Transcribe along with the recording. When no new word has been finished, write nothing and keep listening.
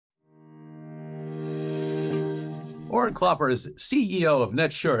Orrin Klopper is CEO of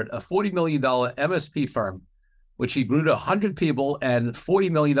Netsurit, a $40 million MSP firm, which he grew to 100 people and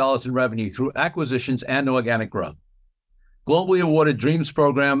 $40 million in revenue through acquisitions and organic growth. Globally awarded Dreams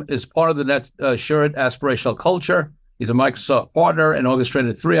program is part of the Netsurit aspirational culture. He's a Microsoft partner and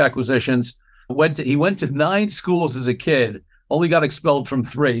orchestrated 3 acquisitions. He went to 9 schools as a kid, only got expelled from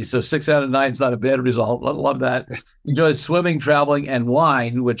 3. So 6 out of 9 is not a bad result. Love that. Enjoys swimming, traveling, and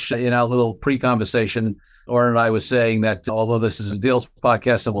wine, which in our little pre-conversation, Orrin and I was saying that although this is a deals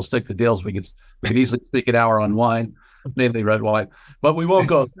podcast and we'll stick to deals, we could easily speak an hour on wine, mainly red wine, but we won't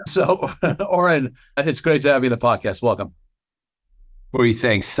go. So Orrin, it's great to have you on the podcast. Welcome. Corey,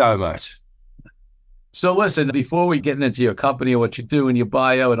 thanks so much. So listen, before we get into your company and what you do and your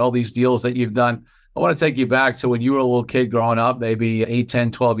bio and all these deals that you've done, I want to take you back to when you were a little kid growing up, maybe 8,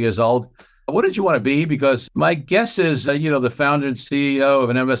 10, 12 years old. What did you want to be? Because my guess is, the founder and CEO of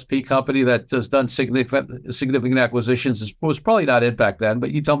an MSP company that has done significant acquisitions was probably not it back then,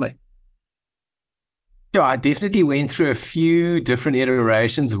 but you tell me. Yeah, I definitely went through a few different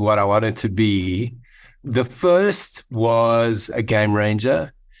iterations of what I wanted to be. The first was a game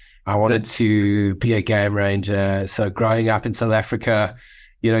ranger. I wanted to be a game ranger. So growing up in South Africa,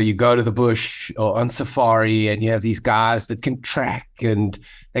 you go to the bush or on safari and you have these guys that can track and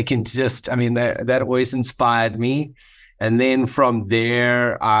they can that always inspired me. And then from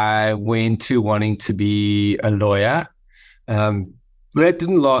there, I went to wanting to be a lawyer. That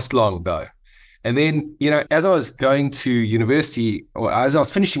didn't last long though. And then, as I was going to university, or as I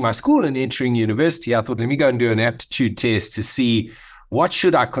was finishing my school and entering university, I thought, let me go and do an aptitude test to see what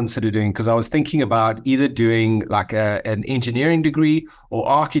should I consider doing? Because I was thinking about either doing like an engineering degree or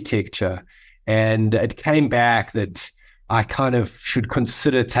architecture. And it came back that I kind of should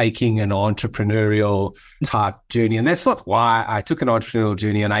consider taking an entrepreneurial type journey. And that's not why I took an entrepreneurial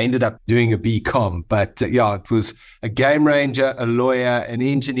journey and I ended up doing a BCom. But it was a game ranger, a lawyer, an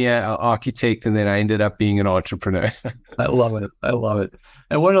engineer, an architect, and then I ended up being an entrepreneur. I love it. I love it.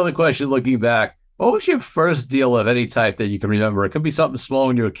 And one other question looking back, what was your first deal of any type that you can remember? It could be something small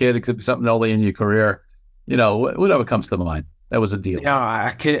when you were a kid. It could be something early in your career. Whatever comes to mind. That was a deal. Yeah,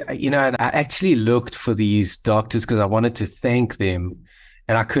 I could, and I actually looked for these doctors because I wanted to thank them.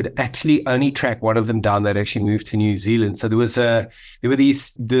 And I could actually only track one of them down that actually moved to New Zealand. So there were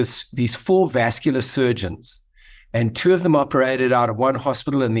these 4 vascular surgeons, and 2 of them operated out of one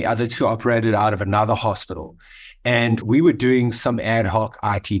hospital and the other 2 operated out of another hospital. And we were doing some ad hoc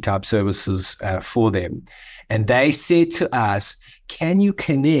IT type services for them. And they said to us, can you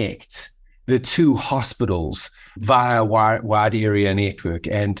connect the 2 hospitals via wide area network?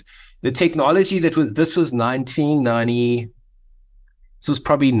 And the technology this was 1990, this was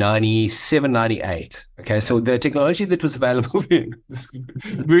probably 97, 98. Okay, so the technology that was available then is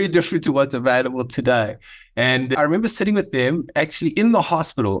very different to what's available today. And I remember sitting with them actually in the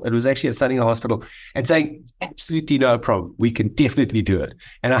hospital. It was actually at Sunny Hospital, and saying, absolutely no problem. We can definitely do it.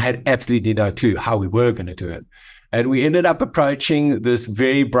 And I had absolutely no clue how we were going to do it. And we ended up approaching this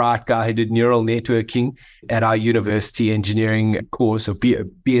very bright guy who did neural networking at our university engineering course or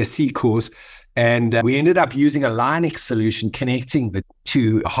BSc course. And we ended up using a Linux solution connecting the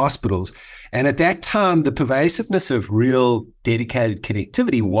 2 hospitals. And at that time, the pervasiveness of real dedicated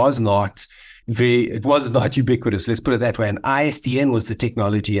connectivity was not ubiquitous. Let's put it that way. And ISDN was the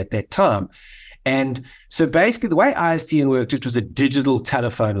technology at that time. And so basically the way ISDN worked, it was a digital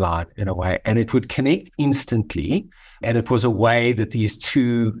telephone line in a way, and it would connect instantly. And it was a way that these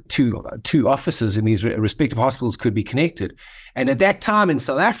two offices in these respective hospitals could be connected. And at that time in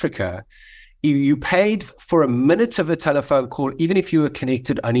South Africa, you paid for a minute of a telephone call, even if you were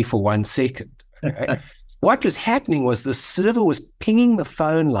connected only for 1 second. Okay? What was happening was the server was pinging the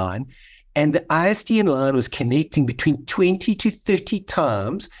phone line, and the ISDN line was connecting between 20 to 30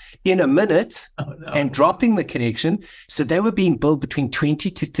 times in a minute and dropping the connection. So they were being billed between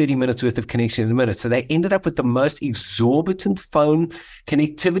 20 to 30 minutes worth of connection in a minute. So they ended up with the most exorbitant phone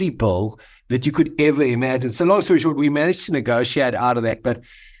connectivity bill that you could ever imagine. So long story short, we managed to negotiate out of that. But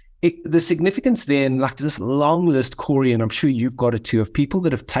the significance then, like this long list, Corey, and I'm sure you've got it too, of people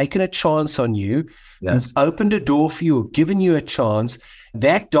that have taken a chance on you, yes, have opened a door for you or given you a chance.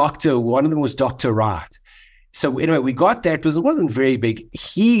 That doctor, one of them was Dr. Wright. So anyway, we got that because it wasn't very big.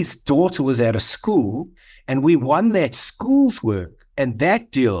 His daughter was at a school and we won that school's work. And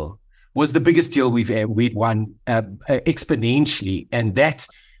that deal was the biggest deal we'd won exponentially. And that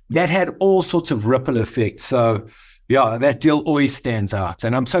had all sorts of ripple effects. So yeah, that deal always stands out.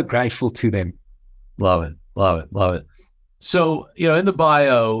 And I'm so grateful to them. Love it. Love it. Love it. So, in the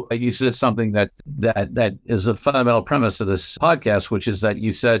bio, you said something that is a fundamental premise of this podcast, which is that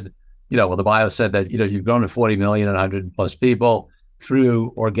you said, well, the bio said that, you've grown to 40 million and 100 plus people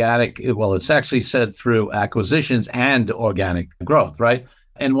through organic. Well, it's actually said through acquisitions and organic growth, right?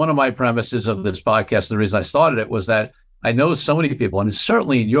 And one of my premises of this podcast, the reason I started it was that I know so many people, and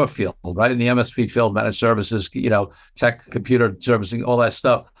certainly in your field, right? In the MSP field, managed services, tech, computer servicing, all that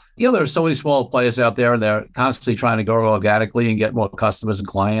stuff. There are so many small players out there, and they're constantly trying to grow organically and get more customers and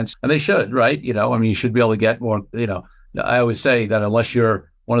clients. And they should, right? You should be able to get more, I always say that unless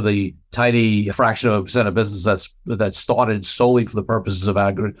you're one of the tiny fraction of a percent of business that's started solely for the purposes of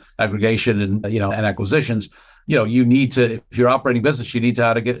aggregation and, and acquisitions, you need to, if you're operating business, you need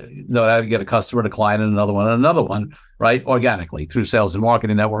to know how to get a customer, a client, and another one, right? Organically through sales and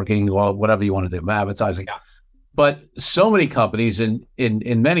marketing, networking, or whatever you want to do, advertising. Yeah. But so many companies in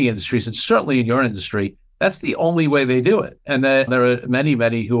many industries, and certainly in your industry, that's the only way they do it. And there are many,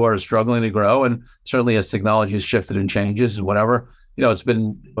 many who are struggling to grow. And certainly as technology has shifted and changes and whatever, it's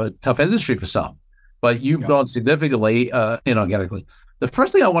been a tough industry for some. But you've grown significantly inorganically. The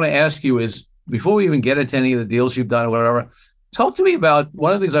first thing I want to ask you is, before we even get into any of the deals you've done or whatever, talk to me about,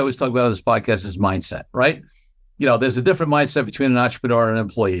 one of the things I always talk about on this podcast is mindset, right? There's a different mindset between an entrepreneur and an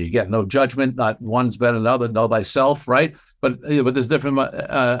employee. Again, no judgment, not one's better than another, know thyself, right? But there's different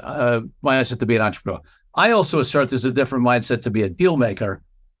mindset to be an entrepreneur. I also assert there's a different mindset to be a deal maker.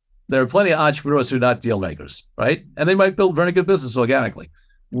 There are plenty of entrepreneurs who are not deal makers, right? And they might build very good business organically.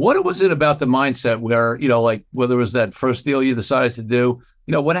 What was it about the mindset where, whether it was that first deal you decided to do,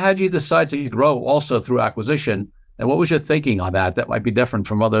 how did you decide to grow also through acquisition? And what was your thinking on that might be different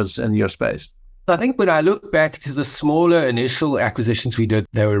from others in your space? I think when I look back to the smaller initial acquisitions we did,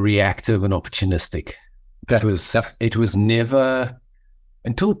 they were reactive and opportunistic. Okay. It was never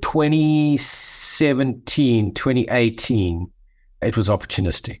until 2017, 2018, it was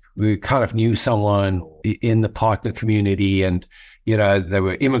opportunistic. We kind of knew someone in the partner community, and they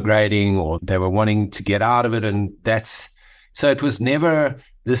were immigrating or they were wanting to get out of it, and so it was never,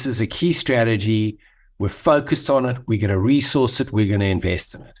 this is a key strategy, we're focused on it, we're going to resource it, we're going to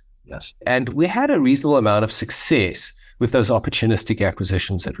invest in it. Yes. And we had a reasonable amount of success with those opportunistic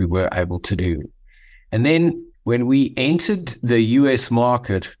acquisitions that we were able to do. And then when we entered the US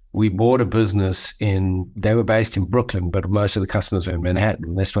market, we bought a business they were based in Brooklyn, but most of the customers were in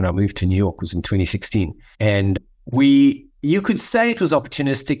Manhattan. That's when I moved to New York, was in 2016. And you could say it was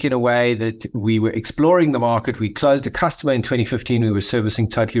opportunistic in a way that we were exploring the market. We closed a customer in 2015. We were servicing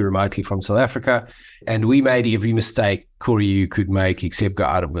totally remotely from South Africa. And we made every mistake, Corey, you could make except go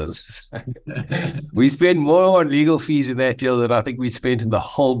out of business. We spent more on legal fees in that deal than I think we spent in the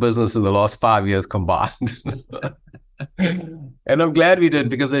whole business in the last 5 years combined. And I'm glad we did,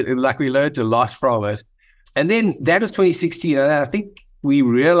 because we learned a lot from it. And then that was 2016. And I think we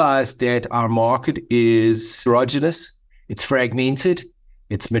realized that our market is heterogeneous. It's fragmented,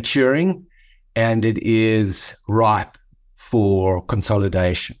 it's maturing, and it is ripe for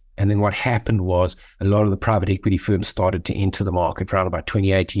consolidation. And then what happened was a lot of the private equity firms started to enter the market around about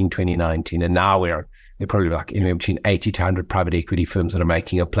 2018, 2019. And now they're probably like anywhere between 80 to 100 private equity firms that are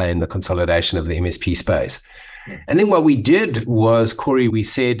making a play in the consolidation of the MSP space. And then what we did was, Corey, we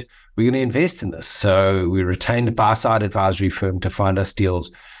said, we're going to invest in this. So we retained a buy-side advisory firm to find us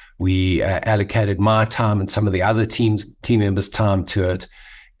deals. We allocated my time and some of the other team members' time to it.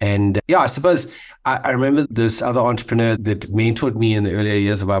 And I suppose I remember this other entrepreneur that mentored me in the earlier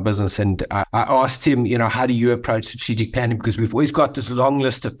years of our business. And I asked him, how do you approach strategic planning? Because we've always got this long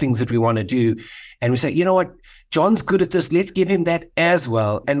list of things that we want to do. And we say, you know what, John's good at this. Let's give him that as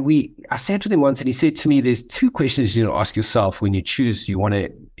well. And I sat with him once and he said to me, there's two questions you ask yourself when you choose you want to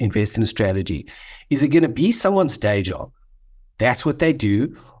invest in a strategy. Is it going to be someone's day job? That's what they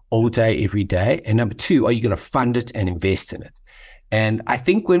do all day, every day. And number two, are you going to fund it and invest in it? And I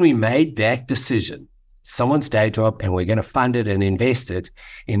think when we made that decision, someone's day job, and we're going to fund it and invest it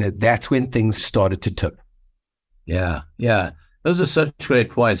in it, that's when things started to tip. Yeah. Those are such great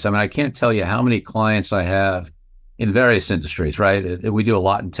points. I can't tell you how many clients I have in various industries, right? We do a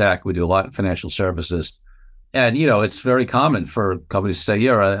lot in tech. We do a lot in financial services. And, it's very common for companies to say,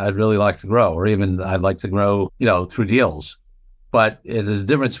 I'd really like to grow, or even I'd like to grow, through deals. But there's a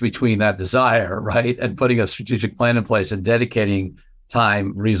difference between that desire, right, and putting a strategic plan in place and dedicating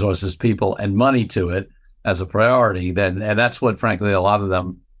time, resources, people, and money to it as a priority. And that's what, frankly, a lot of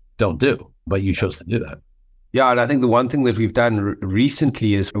them don't do. But you chose to do that. Yeah, and I think the one thing that we've done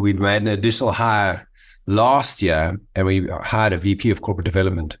recently is we've made an additional hire last year, and we hired a VP of corporate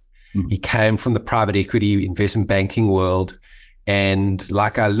development. Mm-hmm. He came from the private equity investment banking world. And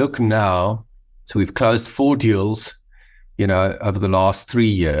like I look now, so we've closed 4 deals over the last 3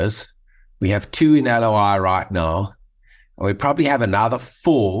 years. We have 2 in LOI right now. And we probably have another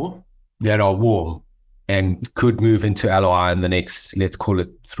 4 that are warm and could move into LOI in the next, let's call it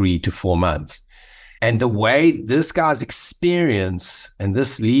 3 to 4 months. And the way this guy's experience, and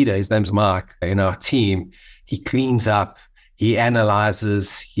this leader, his name's Mark, in our team, he cleans up, he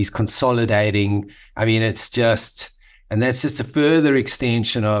analyzes, he's consolidating. I mean, it's just, and that's just a further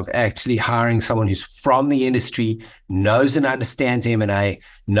extension of actually hiring someone who's from the industry, knows and understands M&A,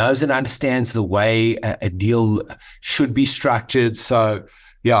 knows and understands the way a deal should be structured. So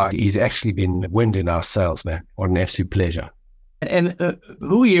yeah, he's actually been wind in our sails, man. What an absolute pleasure. And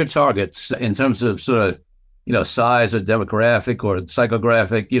who are your targets in terms of sort of, size or demographic or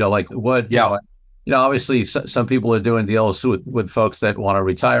psychographic, like what, obviously some people are doing deals with folks that want to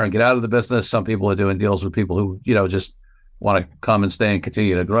retire and get out of the business. Some people are doing deals with people who, just want to come and stay and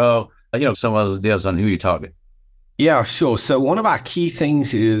continue to grow. Some of those deals on who you target. Yeah, sure. So one of our key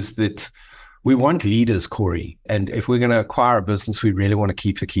things is that we want leaders, Corey. And if we're going to acquire a business, we really want to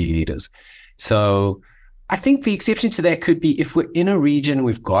keep the key leaders. So I think the exception to that could be if we're in a region,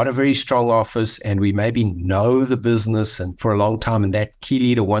 we've got a very strong office and we maybe know the business and for a long time and that key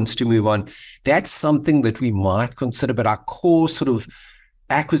leader wants to move on. That's something that we might consider. But our core sort of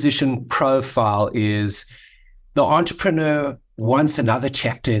acquisition profile is the entrepreneur wants another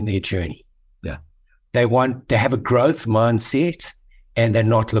chapter in their journey. Yeah. They have a growth mindset and they're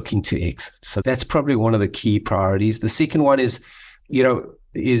not looking to exit. So that's probably one of the key priorities. The second one is,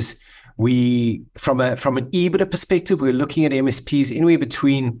 we, from an EBITDA perspective, we're looking at MSPs anywhere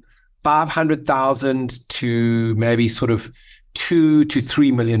between 500,000 to maybe sort of $2 to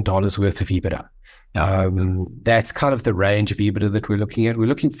 $3 million worth of EBITDA. That's kind of the range of EBITDA that we're looking at. We're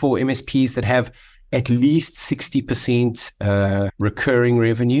looking for MSPs that have at least 60% recurring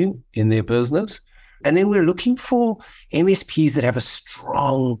revenue in their business. And then we're looking for MSPs that have a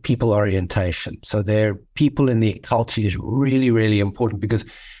strong people orientation. So their people in their culture is really, really important because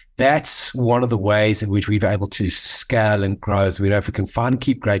that's one of the ways in which we've been able to scale and grow. So we know if we can find and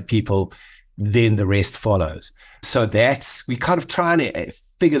keep great people, then the rest follows. So we kind of trying to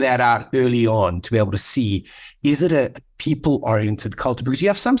figure that out early on to be able to see, is it a people-oriented culture? Because you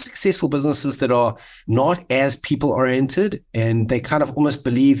have some successful businesses that are not as people-oriented and they kind of almost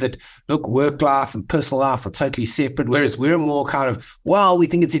believe that, look, work life and personal life are totally separate, whereas we're more kind of, we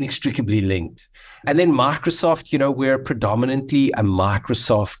think it's inextricably linked. And then Microsoft, we're predominantly a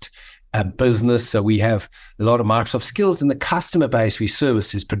Microsoft business. So we have a lot of Microsoft skills and the customer base we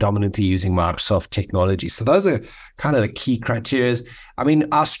service is predominantly using Microsoft technology. So those are kind of the key criteria. I mean,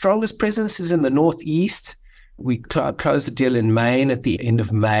 our strongest presence is in the Northeast. We closed the deal in Maine at the end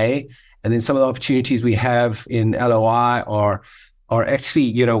of May. And then some of the opportunities we have in LOI are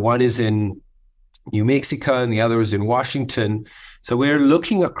actually, one is in New Mexico and the other is in Washington. So we're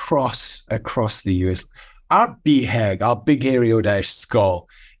looking across the US. Our BHAG, our big, hairy, audacious goal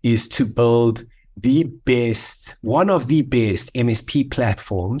is to build one of the best MSP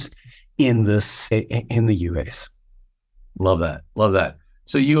platforms in the US. Love that.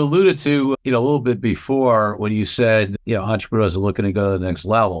 So you alluded to, a little bit before when you said, entrepreneurs are looking to go to the next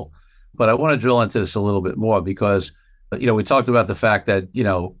level. But I want to drill into this a little bit more because, we talked about the fact that,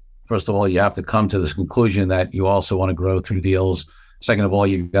 first of all, you have to come to this conclusion that you also want to grow through deals. Second of all,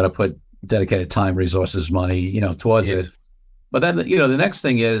 you've got to put dedicated time, resources, money, towards it. But then, the next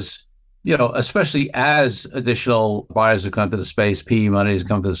thing is, especially as additional buyers have come to the space, PE money has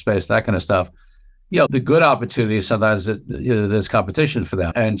come to the space, that kind of stuff, the good opportunities, sometimes there's competition for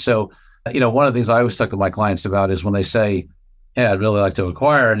them. And so, one of the things I always talk to my clients about is when they say, hey, I'd really like to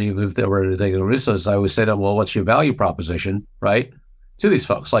acquire, and even if they were to take the resources, I always say to them, well, what's your value proposition, right? To these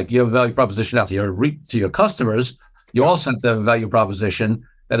folks, like you have a value proposition out to your customers. You also have to have a value proposition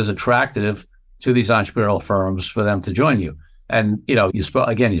that is attractive to these entrepreneurial firms for them to join you. And, you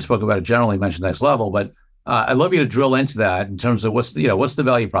spoke about it generally, mentioned next level, but I'd love you to drill into that in terms of what's the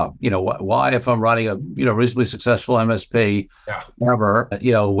value prop? Why, if I'm running a, reasonably successful MSP, ever,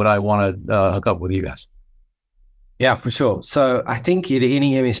 would I want to hook up with you guys? Yeah, for sure. So I think in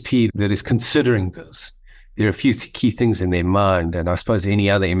any MSP that is considering this, there are a few key things in their mind. And I suppose any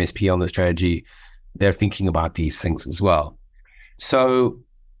other MSP on the strategy, they're thinking about these things as well. So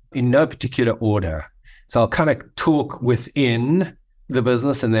in no particular order, so I'll kind of talk within the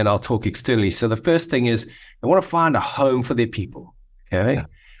business and then I'll talk externally. So the first thing is they want to find a home for their people. Okay. Yeah.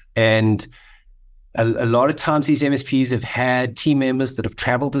 And a lot of times these MSPs have had team members that have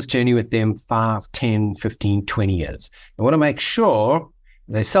traveled this journey with them 5, 10, 15, 20 years. They want to make sure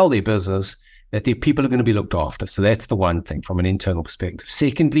they sell their business that their people are going to be looked after. So that's the one thing from an internal perspective.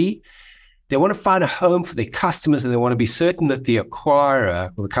 Secondly, they want to find a home for their customers and they want to be certain that the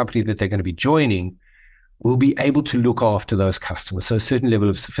acquirer or the company that they're going to be joining will be able to look after those customers. So a certain level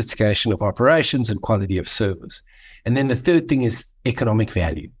of sophistication of operations and quality of service. And then the third thing is economic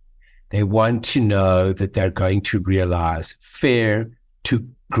value. They want to know that they're going to realize fair to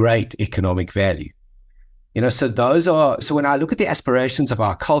great economic value. So when I look at the aspirations of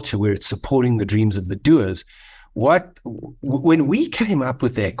our culture, where it's supporting the dreams of the doers, when we came up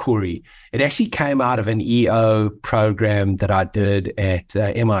with that, Corey, it actually came out of an EO program that I did at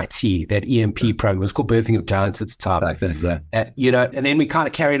MIT, that EMP program. It was called Birthing of Giants at the time. Back then, And then we kind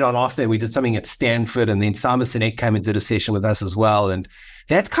of carried on after that. We did something at Stanford, and then Simon Sinek came and did a session with us as well. And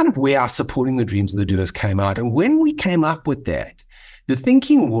that's kind of where our supporting the dreams of the doers came out. And when we came up with that, the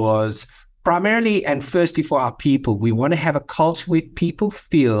thinking was primarily and firstly for our people, we want to have a culture where people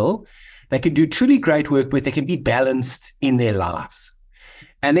feel they can do truly great work, but they can be balanced in their lives.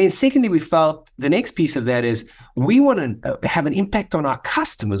 And then secondly, we felt the next piece of that is we want to have an impact on our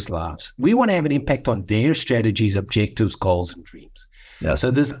customers' lives. We want to have an impact on their strategies, objectives, goals, and dreams. Yeah.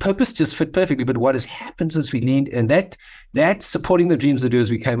 So this purpose just fit perfectly. But what has happened is we leaned, and that supporting the dreams of the doers,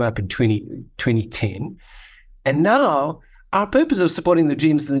 we came up in 2010. And now our purpose of supporting the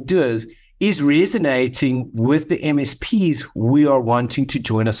dreams of the doers is resonating with the MSPs we are wanting to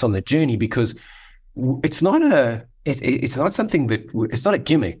join us on the journey, because it's not something that it's not a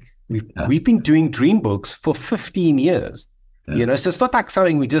gimmick. We've been doing dream books for 15 years, so it's not like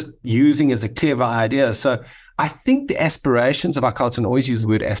something we're just using as a clever idea. So I think the aspirations of our culture, and always use the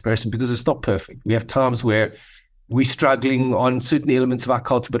word aspiration because it's not perfect. We have times where we're struggling on certain elements of our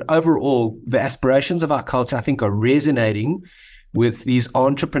culture, but overall, the aspirations of our culture, I think, are resonating with these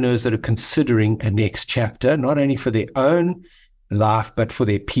entrepreneurs that are considering a next chapter, not only for their own life, but for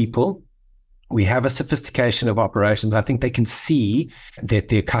their people. We have a sophistication of operations. I think they can see that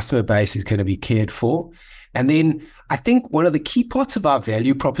their customer base is going to be cared for. And then I think one of the key parts of our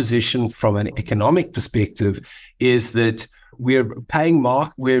value proposition from an economic perspective is that we're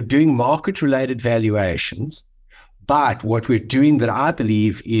doing market-related valuations, but what we're doing that I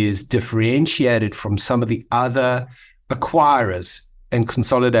believe is differentiated from some of the other acquirers and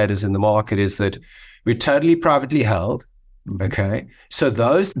consolidators in the market is that we're totally privately held. Okay. So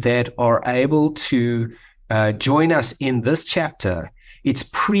those that are able to join us in this chapter, it's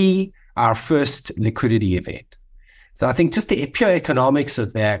pre our first liquidity event. So I think just the pure economics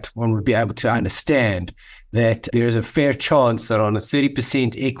of that, one would be able to understand that there is a fair chance that on a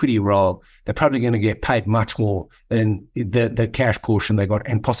 30% equity roll, they're probably going to get paid much more than the cash portion they got,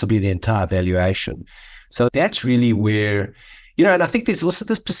 and possibly the entire valuation. So that's really where, and I think there's also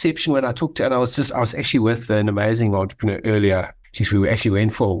this perception when I talked to, and I was actually with an amazing entrepreneur earlier. We actually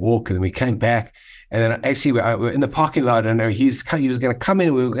went for a walk and then we came back, and then actually we were in the parking lot, and he was going to come in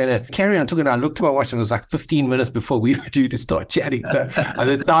and we were going to carry on talking. And I looked at my watch and it was like 15 minutes before we were due to start chatting. So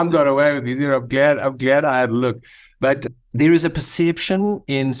the time got away with me. I'm glad I had a look. But there is a perception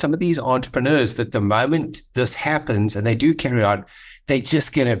in some of these entrepreneurs that the moment this happens and they do carry on, they're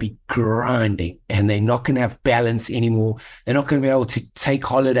just going to be grinding and they're not going to have balance anymore. They're not going to be able to take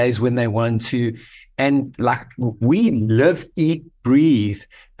holidays when they want to. And like we live, eat, breathe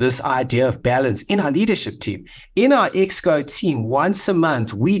this idea of balance in our leadership team. In our Exco team, once a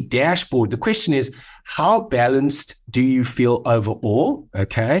month, we dashboard. The question is, how balanced do you feel overall?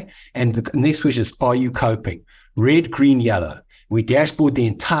 Okay. And the next question is, are you coping? Red, green, yellow. We dashboard the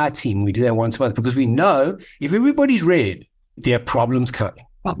entire team. We do that once a month because we know if everybody's red, there are problems coming.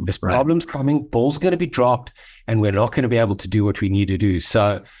 There's problems coming, ball's going to be dropped, and we're not going to be able to do what we need to do.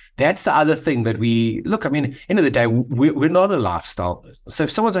 So that's the other thing that end of the day, we're not a lifestyle business. So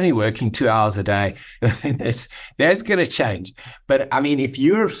if someone's only working 2 hours a day, that's going to change. But I mean, if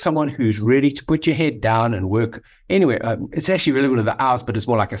you're someone who's ready to put your head down and work anyway, it's actually relevant to the hours, but it's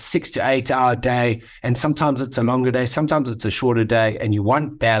more like a 6 to 8 hour day. And sometimes it's a longer day, sometimes it's a shorter day, and you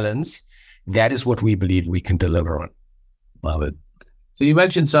want balance. That is what we believe we can deliver on. Love it. So you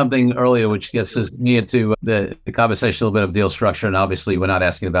mentioned something earlier, which gets me into the conversation, a little bit of deal structure. And obviously, we're not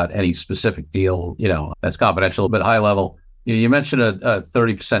asking about any specific deal, that's confidential, but high level. You mentioned a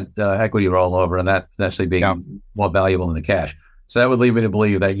 30% equity rollover, and that potentially being more valuable than the cash. So that would lead me to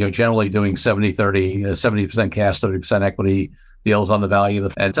believe that you're generally doing 70-30, 70% cash, 30% equity deals on the value.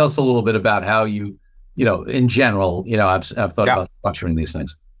 And tell us a little bit about how you, in general, I've thought about structuring these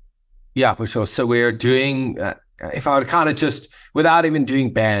things. Yeah, for sure. So we're doing, if I would kind of just, without even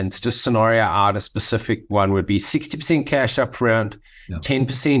doing bands, just scenario out, a specific one would be 60% cash up front,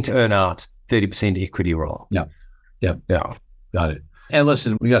 10% earn out, 30% equity roll. Yeah. Got it. And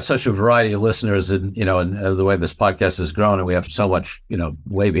listen, we got such a variety of listeners, and and the way this podcast has grown, and we have so much,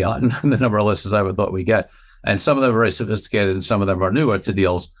 way beyond the number of listeners I would thought we get. And some of them are very sophisticated, and some of them are newer to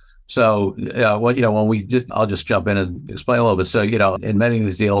deals. So, when I'll just jump in and explain a little bit. So, in many of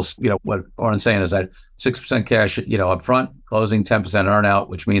these deals, what Orrin's saying is that 6% cash, up front, closing, 10% earn out,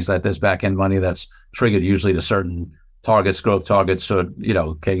 which means that there's back end money that's triggered usually to certain targets, growth targets, so,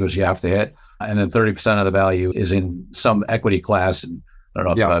 CAGRs you have to hit. And then 30% of the value is in some equity class. And I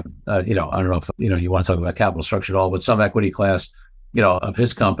don't know if, I don't know if, you want to talk about capital structure at all, but some equity class, of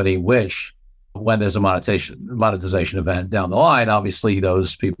his company, which when there's a monetization event down the line, obviously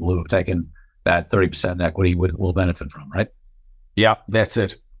those people who have taken that 30% equity will benefit from, right? Yeah, that's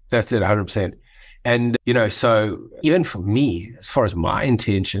it. 100%. And, so even for me, as far as my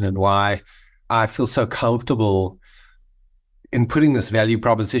intention and why I feel so comfortable in putting this value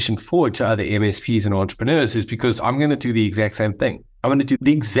proposition forward to other MSPs and entrepreneurs is because I'm going to do the exact same thing. I'm going to do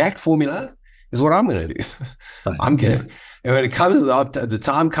the exact formula is what I'm going to do. Right. And when it comes, the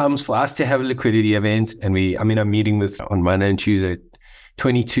time comes for us to have a liquidity event, and I'm meeting on Monday and Tuesday,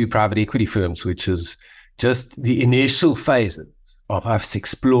 22 private equity firms, which is just the initial phases of us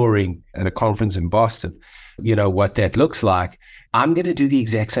exploring at a conference in Boston, what that looks like. I'm going to do the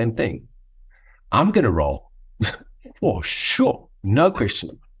exact same thing. I'm going to roll for sure. No question.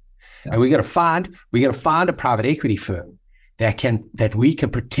 Yeah. And we're going to find a private equity firm that we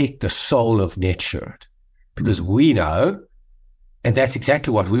can protect the soul of Netsurit, because we know. And that's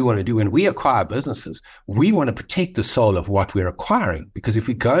exactly what we want to do. When we acquire businesses, we want to protect the soul of what we're acquiring. Because if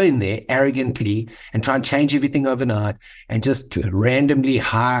we go in there arrogantly and try and change everything overnight and just randomly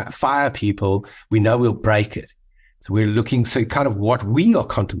fire people, we know we'll break it. So kind of what we are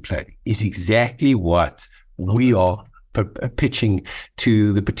contemplating is exactly what we are pitching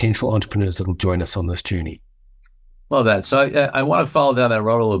to the potential entrepreneurs that will join us on this journey. Love that. So I want to follow down that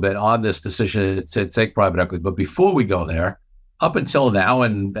road a little bit on this decision to take private equity. But before we go there, up until now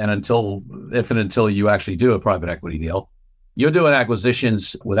and until you actually do a private equity deal, you're doing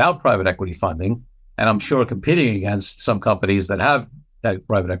acquisitions without private equity funding, and I'm sure competing against some companies that have that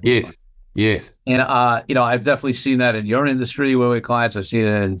private equity funding. Yes. And, I've definitely seen that in your industry with clients. I've seen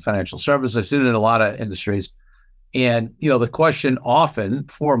it in financial services. I've seen it in a lot of industries. And, the question often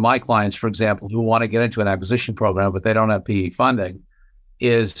for my clients, for example, who want to get into an acquisition program, but they don't have PE funding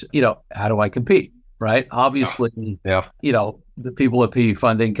is, how do I compete? Right. Obviously, the people with PE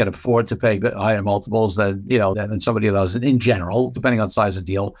funding can afford to pay higher multiples than somebody who doesn't in general, depending on size of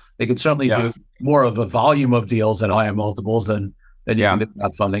deal. They can certainly do more of a volume of deals at higher multiples than you can do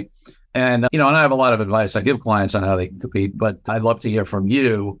without funding. And, and I have a lot of advice I give clients on how they can compete, but I'd love to hear from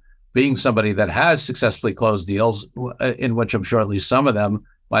you, being somebody that has successfully closed deals in which I'm sure at least some of them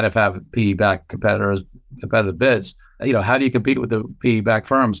might have PE-backed competitive bids. How do you compete with the PE-backed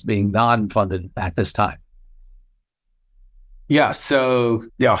firms being non-funded at this time? Yeah, so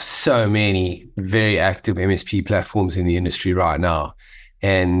there are so many very active MSP platforms in the industry right now,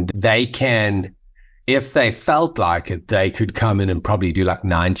 and they can, if they felt like it, they could come in and probably do like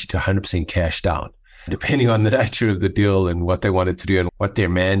 90 to 100% cash down, depending on the nature of the deal and what they wanted to do and what their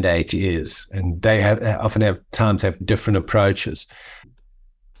mandate is. And they often have different approaches.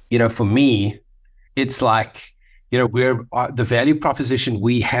 For me, it's like, the value proposition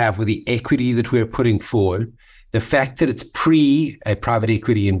we have with the equity that we're putting forward, the fact that it's a private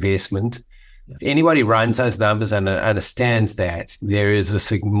equity investment, if anybody runs those numbers and understands that, there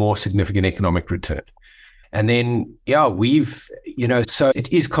is a more significant economic return. And then, so it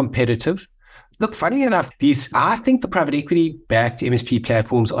is competitive. Look, funny enough, I think the private equity-backed MSP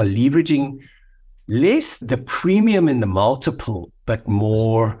platforms are leveraging less the premium in the multiple, but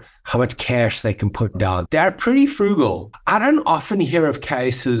more how much cash they can put down. They're pretty frugal. I don't often hear of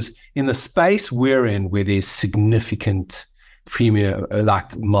cases in the space we're in where there's significant premium,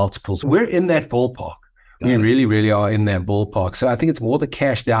 like multiples. We're in that ballpark. We really, really are in that ballpark. So I think it's more the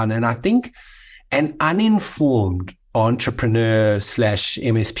cash down. And I think an uninformed entrepreneur /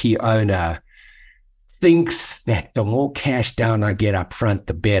 MSP owner thinks that the more cash down I get up front,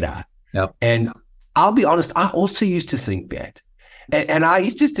 the better. Yep. And I'll be honest, I also used to think that. And I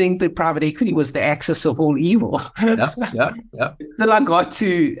used to think that private equity was the axis of all evil. Yeah.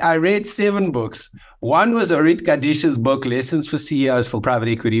 Until I read 7 books. One was Orrin Klopper's book, Lessons for CEOs for Private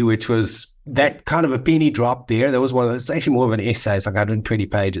Equity, which was that kind of a penny drop there. That was one of those, it's actually more of an essay. It's like 120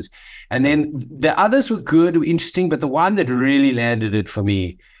 pages. And then the others were good, interesting, but the one that really landed it for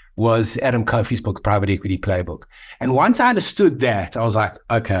me was Adam Kofi's book, Private Equity Playbook. And once I understood that, I was like,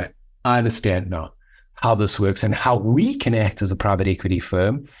 okay, I understand now how this works and how we can act as a private equity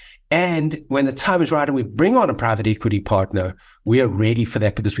firm. And when the time is right and we bring on a private equity partner, we are ready for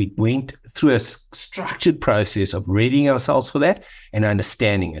that because we went through a structured process of readying ourselves for that and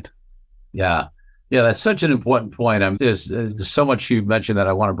understanding it. Yeah. Yeah, that's such an important point. There's so much you mentioned that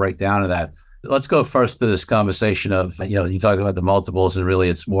I want to break down to that. Let's go first to this conversation of, you talked about the multiples, and really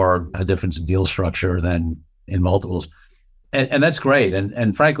it's more a difference in deal structure than in multiples. And that's great.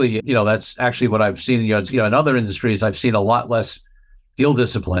 And frankly, that's actually what I've seen, in other industries. I've seen a lot less deal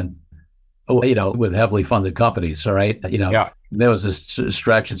discipline, with heavily funded companies. All right. There was this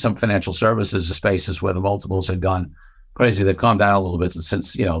stretch in some financial services spaces where the multiples had gone crazy. They've calmed down a little bit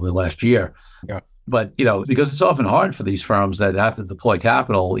since, the last year. Yeah. But, because it's often hard for these firms that have to deploy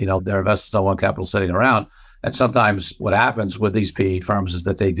capital, their investors don't want capital sitting around. And sometimes what happens with these PE firms is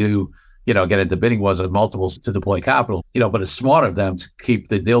that they do, get into bidding wars at multiples to deploy capital, but it's smart of them to keep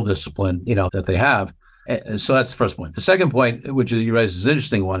the deal discipline, that they have. And so that's the first point. The second point, which is you raised, is an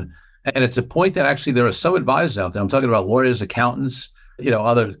interesting one. And it's a point that actually there are some advisors out there. I'm talking about lawyers, accountants,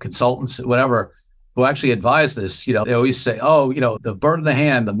 other consultants, whatever, who actually advise this. They always say, the bird in the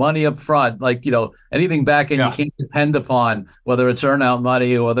hand, the money up front, anything back in you can't depend upon, whether it's earn-out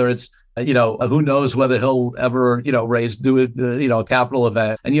money or whether it's, who knows whether he'll ever, do a capital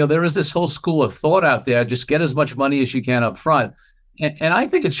event. And, there is this whole school of thought out there, just get as much money as you can up front. And I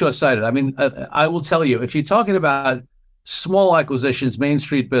think it's short-sighted. I mean, I will tell you, if you're talking about small acquisitions, Main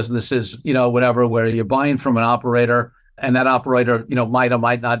Street businesses, whatever, where you're buying from an operator and that operator, might or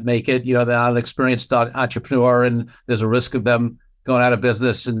might not make it, they're not an experienced entrepreneur and there's a risk of them going out of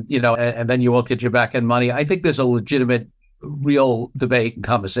business and, and then you won't get your back end money. I think there's a legitimate, real debate and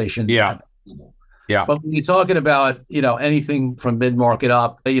conversation. Yeah. Yeah. But when you're talking about, anything from mid-market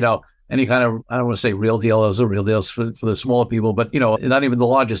up, any kind of, I don't want to say real deal, those are real deals for the smaller people, but, not even the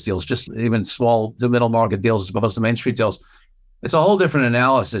largest deals, just even small to middle market deals as opposed to Main Street deals. It's a whole different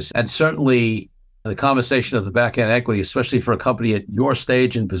analysis. And certainly the conversation of the back end equity, especially for a company at your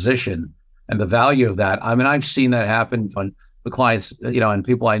stage and position and the value of that. I mean, I've seen that happen on the clients, and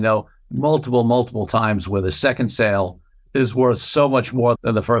people I know multiple times where the second sale is worth so much more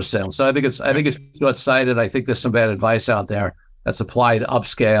than the first sale. So I think it's short-sighted. I think there's some bad advice out there that's applied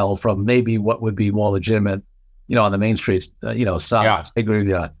upscale from maybe what would be more legitimate, on the Main Street, side. Yeah. I agree with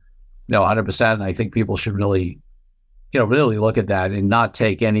you, 100%. And I think people should really look at that and not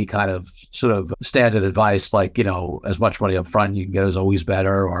take any kind of sort of standard advice like, as much money up front you can get is always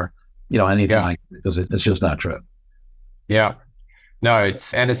better or, anything like that, because it's just not true. Yeah. No,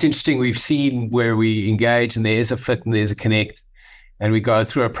 it's interesting. We've seen where we engage and there's a fit and there's a connect, and we go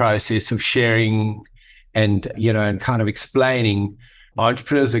through a process of sharing and, and kind of explaining.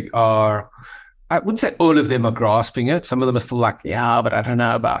 Entrepreneurs are, I wouldn't say all of them are grasping it. Some of them are still like, yeah, but I don't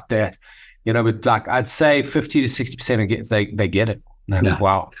know about that. But like I'd say 50 to 60% they get it. And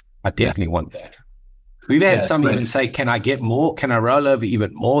wow, I definitely want that. We've had some even say, can I get more? Can I roll over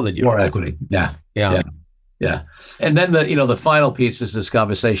even more than you? More equity. Yeah. And then the final piece is this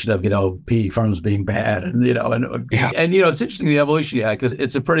conversation of, PE firms being bad and, and it's interesting, the evolution, because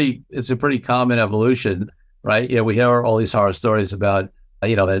it's a pretty common evolution, right? We hear all these horror stories about,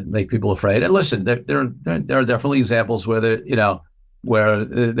 that make people afraid. And listen, there are definitely examples where where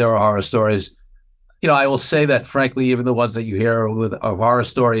there are horror stories. I will say that frankly, even the ones that you hear of horror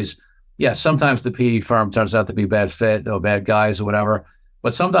stories, sometimes the PE firm turns out to be bad fit or bad guys or whatever.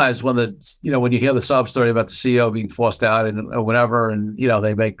 But sometimes when when you hear the sob story about the CEO being forced out or whatever, and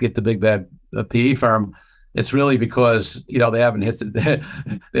they get the big bad PE firm, it's really because they haven't hit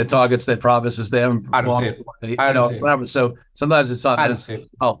their targets, their promises, they haven't performed. Whatever. So sometimes it's not.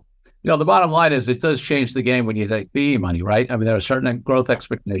 The bottom line is it does change the game when you take PE money, right? I mean, there are certain growth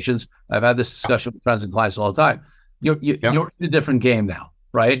expectations. I've had this discussion with friends and clients all the time. You're in a different game now,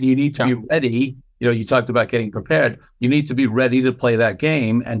 right? You need to be ready. You talked about getting prepared. You need to be ready to play that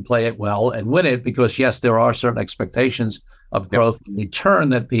game and play it well and win it because, yes, there are certain expectations of growth and return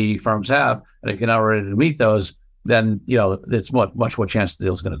that PE firms have. And if you're not ready to meet those, then, it's much more chance the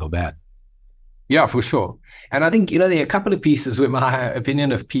deal's going to go bad. Yeah, for sure. And I think, there are a couple of pieces where my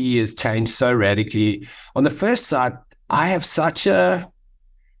opinion of PE has changed so radically. On the first side, I have such an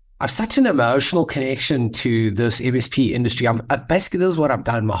emotional connection to this MSP industry. Basically, this is what I've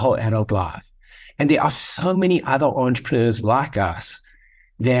done my whole adult life. And there are so many other entrepreneurs like us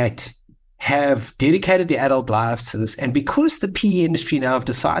that have dedicated their adult lives to this. And because the PE industry now have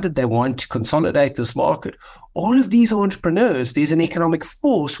decided they want to consolidate this market, all of these entrepreneurs, there's an economic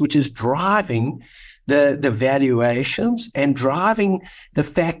force which is driving the valuations and driving the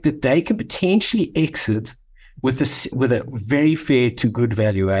fact that they can potentially exit with a very fair to good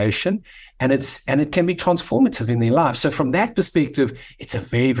valuation, and it can be transformative in their life. So from that perspective, it's a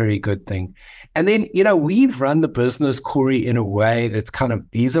very, very good thing. And then, we've run the business, Corey, in a way that's kind of,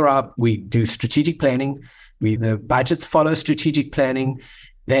 we do strategic planning. The budgets follow strategic planning.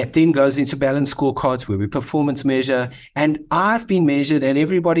 That then goes into balance scorecards where we performance measure. And I've been measured, and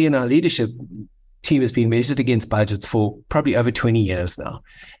everybody in our leadership team has been measured against budgets for probably over 20 years now.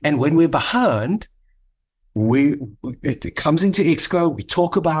 And when we're behind, it comes into Exco, we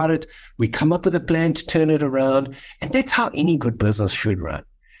talk about it, we come up with a plan to turn it around. And that's how any good business should run.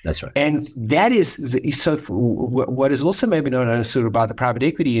 That's right. And that is, so what is also maybe not understood about the private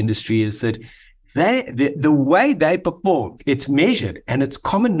equity industry is that the way they perform, it's measured and it's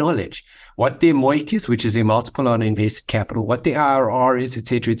common knowledge. What their MOIC is, which is their multiple on invested capital, what their IRR is, et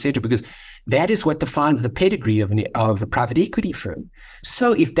cetera, because that is what defines the pedigree of a private equity firm.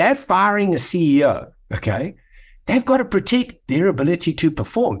 So if they're firing a CEO, okay, they've got to protect their ability to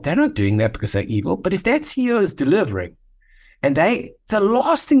perform. They're not doing that because they're evil, but if that CEO is delivering, and the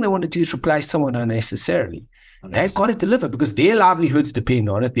last thing they want to do is replace someone unnecessarily. They've got to deliver because their livelihoods depend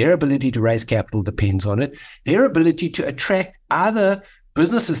on it. Their ability to raise capital depends on it. Their ability to attract other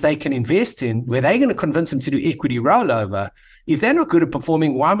businesses they can invest in, where they're going to convince them to do equity rollover. If they're not good at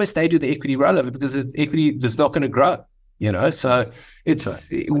performing, why must they do the equity rollover? Because the equity is not going to grow, So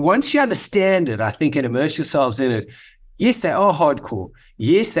it's once you understand it, I think, and immerse yourselves in it. Yes, they are hardcore.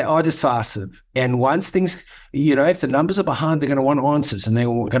 Yes, they are decisive. And once things, if the numbers are behind, they're going to want answers and they're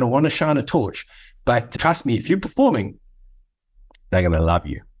going to want to shine a torch. But trust me, if you're performing, they're going to love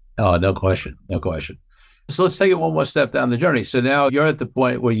you. Oh, no question. No question. So let's take it one more step down the journey. So now you're at the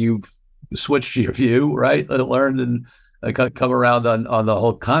point where you've switched your view, right? Learned and come around on the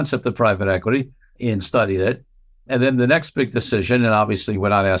whole concept of private equity and studied it. And then the next big decision, and obviously we're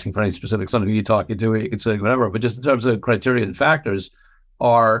not asking for any specific, something you talking to, you can say whatever, but just in terms of criteria and factors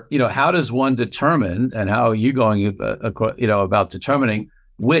are, how does one determine, and how are you going, about determining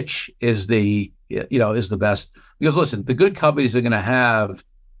which is the best? Because listen, the good companies are going to have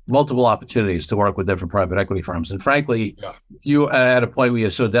multiple opportunities to work with different private equity firms. And frankly, if you are at a point where you're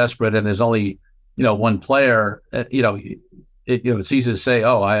so desperate and there's only, one player, it's easy to say,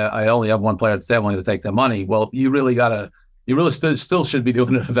 oh, I only have one player at the table, I'm going to take their money. Well, you really still should be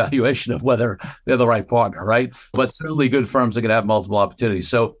doing an evaluation of whether they're the right partner, right? But certainly good firms are going to have multiple opportunities.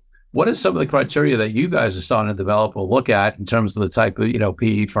 So what is some of the criteria that you guys are starting to develop or look at in terms of the type of,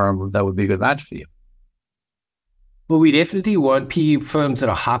 PE firm that would be a good match for you? Well, we definitely want PE firms that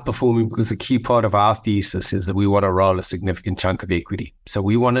are high performing, because a key part of our thesis is that we want to roll a significant chunk of equity. So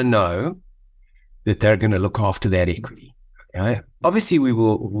we want to know that they're going to look after that equity. Okay? Obviously, my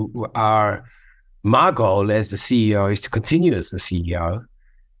goal as the CEO is to continue as the CEO.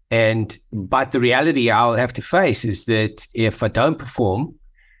 But the reality I'll have to face is that if I don't perform,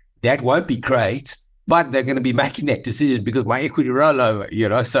 that won't be great, but they're going to be making that decision because my equity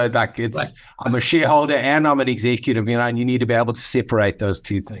rollover, so like it's, right. I'm a shareholder and I'm an executive, and you need to be able to separate those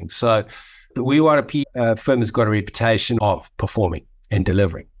two things. So we want a PE firm that's got a reputation of performing and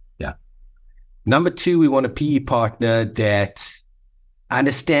delivering. Yeah. Number two, we want a PE partner that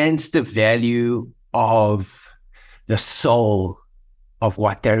understands the value of the soul of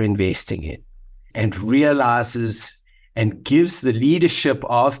what they're investing in and realizes and gives the leadership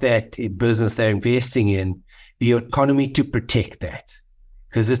of that business they're investing in the autonomy to protect that,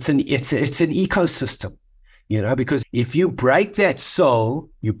 because it's an ecosystem, because if you break that soul,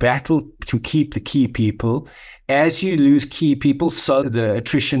 you battle to keep the key people. As you lose key people, so the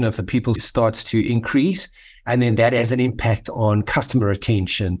attrition of the people starts to increase, and then that has an impact on customer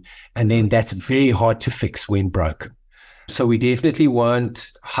retention, and then that's very hard to fix when broken. So we definitely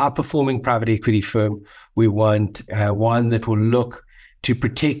want high-performing private equity firm. We want one that will look to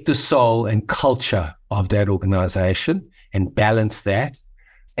protect the soul and culture of that organization and balance that.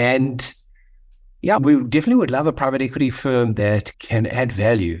 And we definitely would love a private equity firm that can add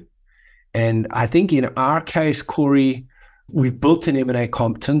value. And I think in our case, Corey, we've built an M&A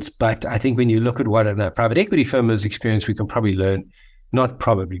competence, but I think when you look at what a private equity firm has experienced, we can probably learn. Not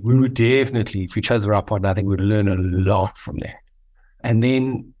probably. We would definitely, if we chose the right partner, I think we'd learn a lot from that. And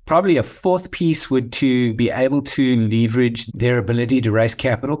then probably a fourth piece would to be able to leverage their ability to raise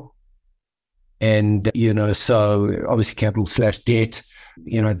capital. And, so obviously capital / debt,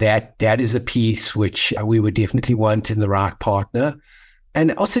 that is a piece which we would definitely want in the right partner.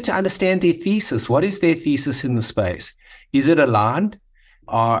 And also to understand their thesis. What is their thesis in the space? Is it aligned?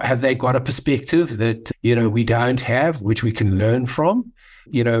 Have they got a perspective that, we don't have, which we can learn from?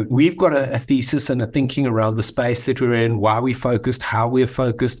 We've got a thesis and a thinking around the space that we're in, why we're focused, how we're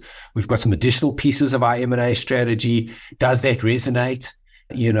focused. We've got some additional pieces of our M&A strategy. Does that resonate?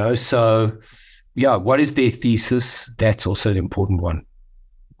 What is their thesis? That's also an important one.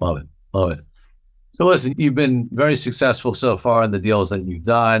 Love it. Love it. So listen, you've been very successful so far in the deals that you've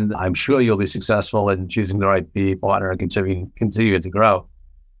done. I'm sure you'll be successful in choosing the right PE partner and continue to grow.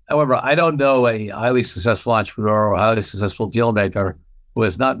 However, I don't know a highly successful entrepreneur or highly successful deal maker who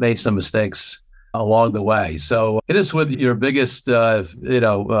has not made some mistakes along the way. So it is with your biggest,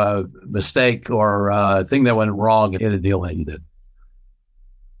 mistake or thing that went wrong in a deal that you did.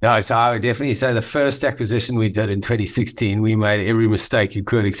 No, so I would definitely say the first acquisition we did in 2016, we made every mistake you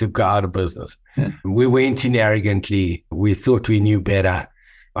could except go out of business. Yeah. We went in arrogantly. We thought we knew better.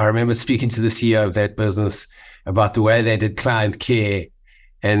 I remember speaking to the CEO of that business about the way they did client care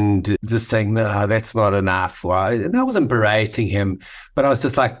and just saying, no, that's not enough. And I wasn't berating him, but I was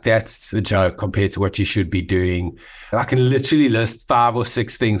just like, that's a joke compared to what you should be doing. I can literally list 5 or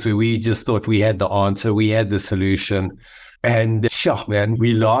 6 things where we just thought we had the answer, we had the solution. And sure, man,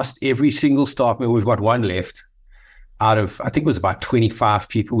 we lost every single staff member. We've got 1 left out of, I think it was about 25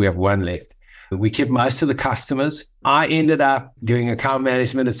 people. We have 1 left. We kept most of the customers. I ended up doing account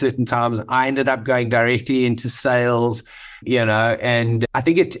management at certain times. I ended up going directly into sales, and I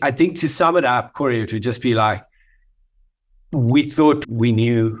think to sum it up, Corey, it would just be like, we thought we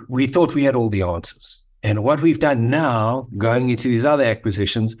had all the answers. And what we've done now, going into these other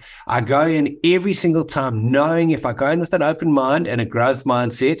acquisitions, I go in every single time knowing if I go in with an open mind and a growth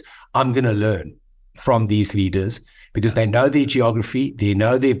mindset, I'm going to learn from these leaders because they know their geography, they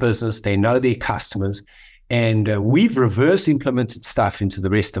know their business, they know their customers. And we've reverse implemented stuff into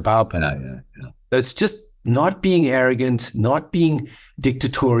the rest of our business. Yeah. So it's just not being arrogant, not being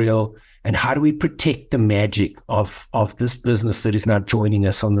dictatorial. And how do we protect the magic of this business that is now joining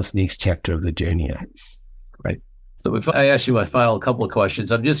us on this next chapter of the journey? Right. So if I ask you my final couple of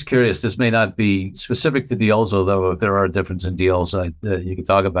questions, I'm just curious, this may not be specific to deals, although if there are differences in deals, you can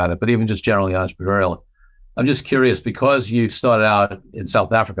talk about it, but even just generally entrepreneurial. I'm just curious, because you started out in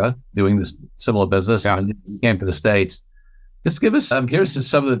South Africa doing this similar business and you came to the States, just give us, I'm curious to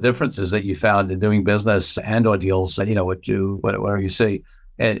some of the differences that you found in doing business and or deals, whatever you see.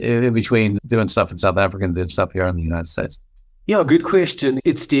 And in between doing stuff in South Africa and doing stuff here in the United States? Yeah, good question.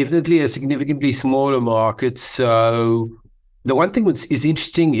 It's definitely a significantly smaller market. So the one thing that is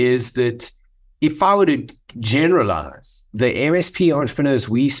interesting is that if I were to generalize, the MSP entrepreneurs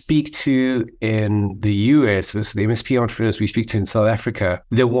we speak to in the US versus the MSP entrepreneurs we speak to in South Africa,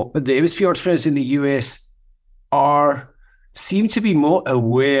 the MSP entrepreneurs in the US seem to be more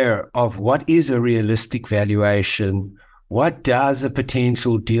aware of what is a realistic valuation. What does a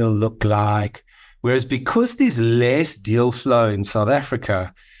potential deal look like? Whereas because there's less deal flow in South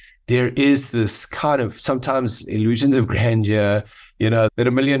Africa, there is this kind of sometimes illusions of grandeur, that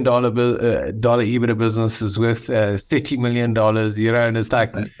 $1 million EBITDA business is worth $30 million, and it's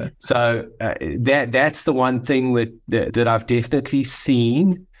like, so that's the one thing that I've definitely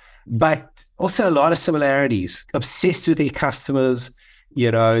seen, but also a lot of similarities. Obsessed with their customers,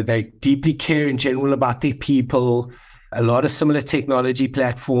 they deeply care in general about their people. A lot of similar technology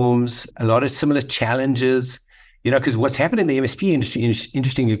platforms, a lot of similar challenges, because what's happened in the MSP industry,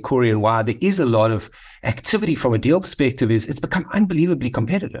 interestingly, Corey, and why there is a lot of activity from a deal perspective is it's become unbelievably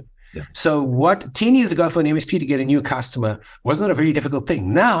competitive. Yeah. So what 10 years ago for an MSP to get a new customer was not a very difficult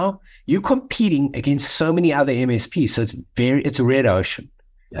thing. Now you're competing against so many other MSPs. So it's a red ocean.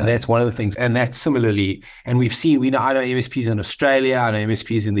 Yeah. And that's one of the things. And that's similarly, and I know MSPs in Australia, I know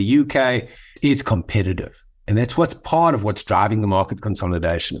MSPs in the UK, it's competitive. And that's part of what's driving the market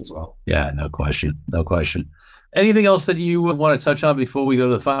consolidation as well. Yeah, no question. Anything else that you want to touch on before we go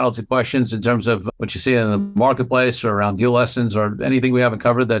to the final 2 questions in terms of what you see in the marketplace or around deal lessons or anything we haven't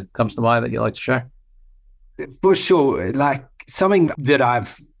covered that comes to mind that you'd like to share? For sure. Like something that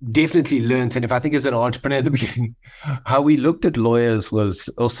I've definitely learned, and if I think as an entrepreneur at the beginning, how we looked at lawyers was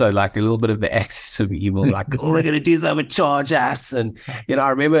also like a little bit of the axis of evil, like, all they're going to do is overcharge us. And, I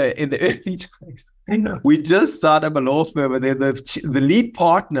remember in the early days, we just started up a law firm, and then the lead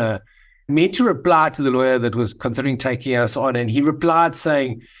partner meant to reply to the lawyer that was considering taking us on. And he replied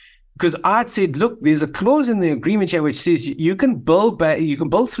saying, because I'd said, look, there's a clause in the agreement here which says you can bill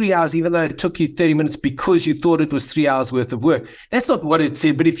 3 hours even though it took you 30 minutes because you thought it was 3 hours worth of work. That's not what it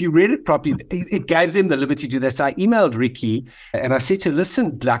said, but if you read it properly, it gave them the liberty to do that. So I emailed Ricky and I said to her,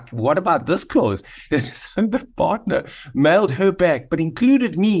 listen, like, what about this clause? So the partner mailed her back, but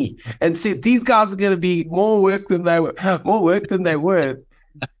included me and said, these guys are going to be more work than they were.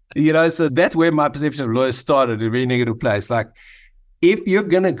 So that's where my perception of lawyers started in a very negative place. Like, if you're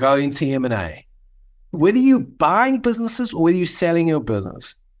going to go into M&A, whether you're buying businesses or whether you're selling your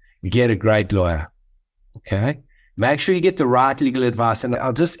business, get a great lawyer, okay? Make sure you get the right legal advice. And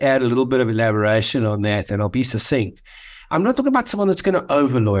I'll just add a little bit of elaboration on that, and I'll be succinct. I'm not talking about someone that's going to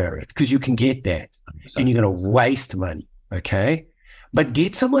over-lawyer it, because you can get that, 100%. And you're going to waste money, okay? but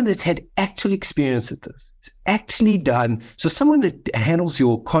get someone that's had actual experience at this. It's actually done. So someone that handles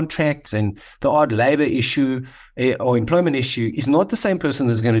your contracts and the odd labor issue or employment issue is not the same person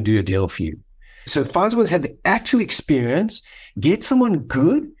that's going to do a deal for you. So find someone who's had the actual experience, get someone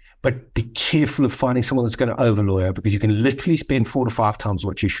good, but be careful of finding someone that's going to over-lawyer, because you can literally spend 4 to 5 times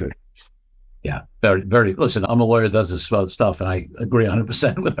what you should. Yeah, very, very. Listen, I'm a lawyer that does this stuff, and I agree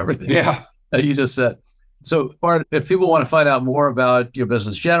 100% with everything that you just said. So, Orrin, if people want to find out more about your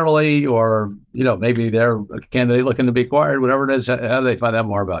business generally, or maybe they're a candidate looking to be acquired, whatever it is, how do they find out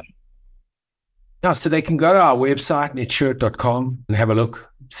more about you? Yeah, so they can go to our website, netsurit.com, and have a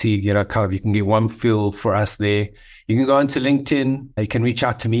look. See, kind of, you can get one feel for us there. You can go into LinkedIn. You can reach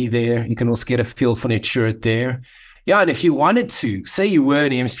out to me there. You can also get a feel for Netsurit there. Yeah, and if you wanted to, say you were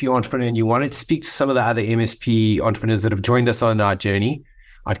an MSP entrepreneur and you wanted to speak to some of the other MSP entrepreneurs that have joined us on our journey,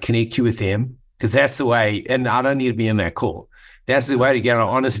 I'd connect you with them, because that's the way, and I don't need to be in that call. That's the way to get an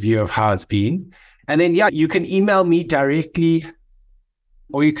honest view of how it's been. And then, you can email me directly,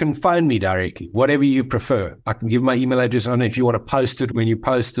 or you can phone me directly, whatever you prefer. I can give my email address on it if you want to post it when you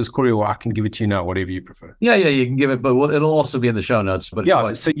post this, Corey, or I can give it to you now, whatever you prefer. Yeah, you can give it, but it'll also be in the show notes. But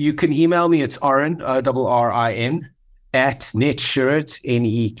so you can email me. It's Orrin, ORRIN, at Netsurit,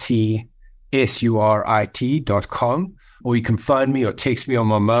 NETSURIT.com, or you can phone me or text me on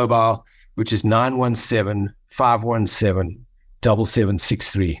my mobile, which is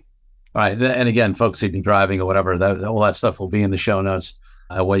 917-517-7763. All right. And again, folks, if you're driving or whatever, all that stuff will be in the show notes.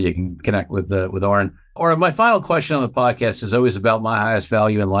 Where you can connect with Orrin. Orrin, my final question on the podcast is always about my highest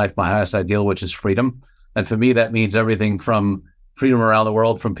value in life, my highest ideal, which is freedom. And for me, that means everything from freedom around the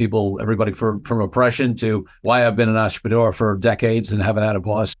world, from everybody from oppression, to why I've been an entrepreneur for decades and haven't had a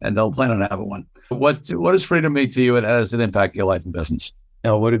boss and don't plan on having one. What does freedom mean to you, and how does it impact your life and business?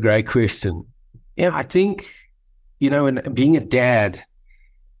 Oh, what a great question. Yeah, I think, in being a dad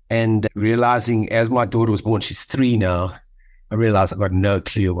and realizing, as my daughter was born, she's 3 now, I realized I've got no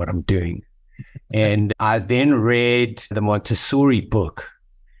clue what I'm doing. And I then read the Montessori book,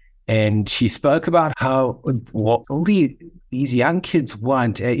 and she spoke about how what all these young kids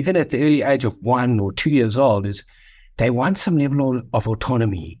want, even at the early age of 1 or 2 years old, is they want some level of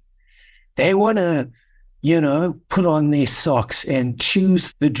autonomy. They want to, put on their socks and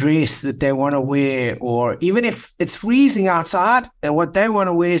choose the dress that they want to wear, or even if it's freezing outside and what they want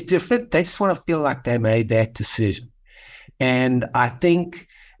to wear is different, they just want to feel like they made that decision. And I think,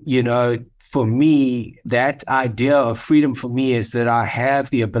 for me, that idea of freedom for me is that I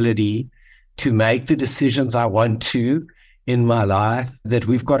have the ability to make the decisions I want to in my life, that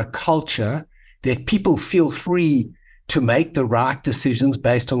we've got a culture that people feel free to make the right decisions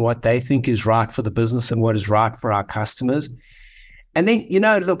based on what they think is right for the business and what is right for our customers. And then,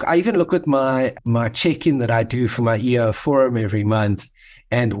 look, I even look at my check-in that I do for my EO forum every month.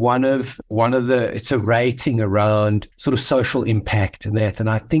 And it's a rating around sort of social impact and that. And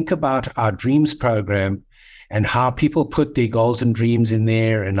I think about our dreams program and how people put their goals and dreams in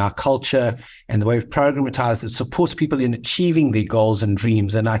there, and our culture and the way we've programmatized it supports people in achieving their goals and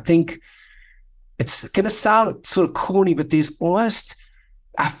dreams. And I think it's going to sound sort of corny, but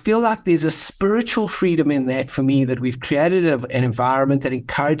I feel like there's a spiritual freedom in that for me, that we've created an environment that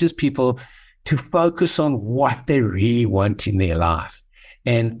encourages people to focus on what they really want in their life.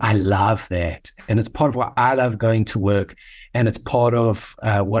 And I love that. And it's part of what I love going to work. And it's part of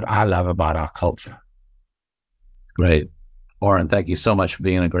what I love about our culture. Great. Orrin, thank you so much for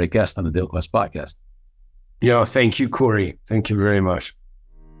being a great guest on the DealQuest podcast. Thank you, Corey. Thank you very much.